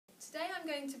Today I'm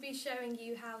going to be showing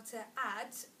you how to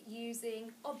add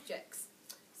using objects.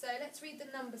 So let's read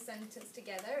the number sentence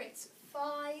together. It's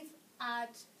 5 add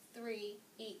 3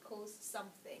 equals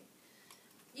something.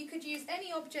 You could use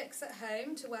any objects at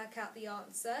home to work out the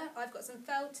answer. I've got some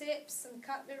felt tips, some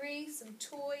cutlery, some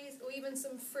toys, or even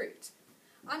some fruit.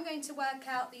 I'm going to work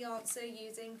out the answer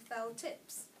using felt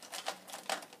tips.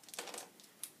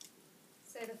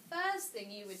 So the first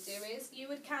thing you would do is you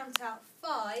would count out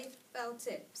 5 felt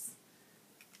tips.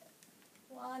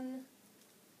 1,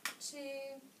 2,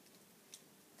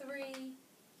 3,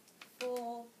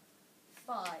 4,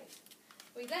 5.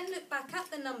 We then look back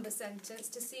at the number sentence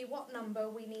to see what number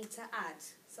we need to add.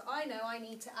 So I know I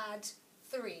need to add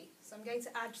 3. So I'm going to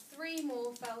add 3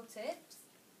 more felt tips.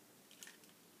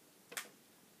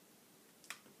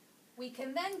 We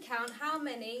can then count how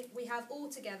many we have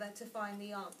altogether to find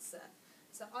the answer.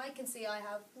 So I can see I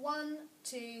have 1,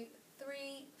 2,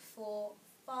 3, 4,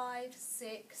 5,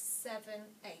 6, 7,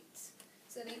 8.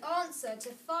 So the answer to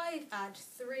 5 add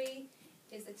 3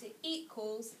 is that it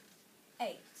equals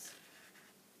 8.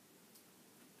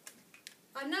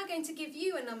 I'm now going to give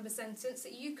you a number sentence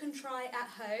that you can try at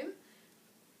home,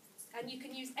 and you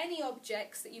can use any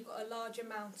objects that you've got a large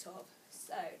amount of.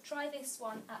 So try this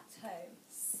one at home.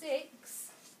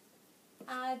 6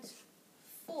 add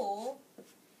 4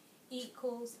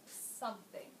 equals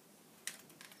something.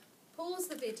 Pause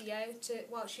the video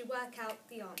whilst you work out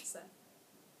the answer.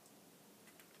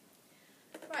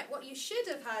 Right, what you should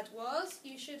have had was,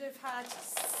 you should have had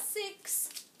 6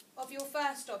 of your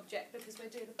first object, because we're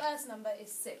doing the first number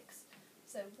is 6.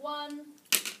 So 1,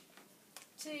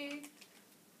 2,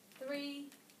 3,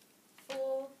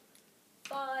 4,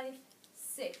 5,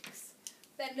 6.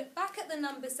 Then look back at the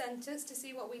number sentence to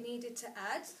see what we needed to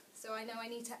add. So I know I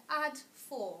need to add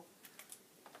 4.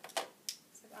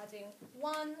 So adding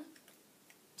 1,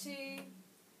 2,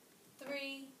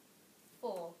 3,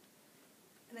 4.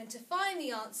 And then to find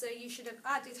the answer, you should have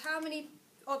added how many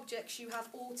objects you have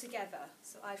all together.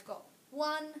 So I've got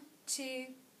 1, 2,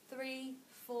 3,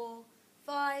 4,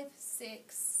 5,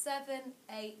 6, 7,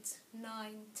 8,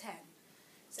 9, 10.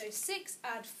 So 6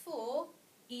 add 4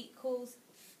 equals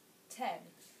 10.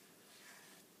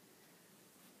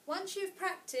 Once you've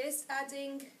practiced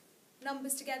adding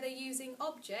numbers together using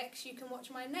objects, you can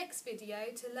watch my next video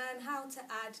to learn how to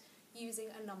add using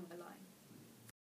a number line.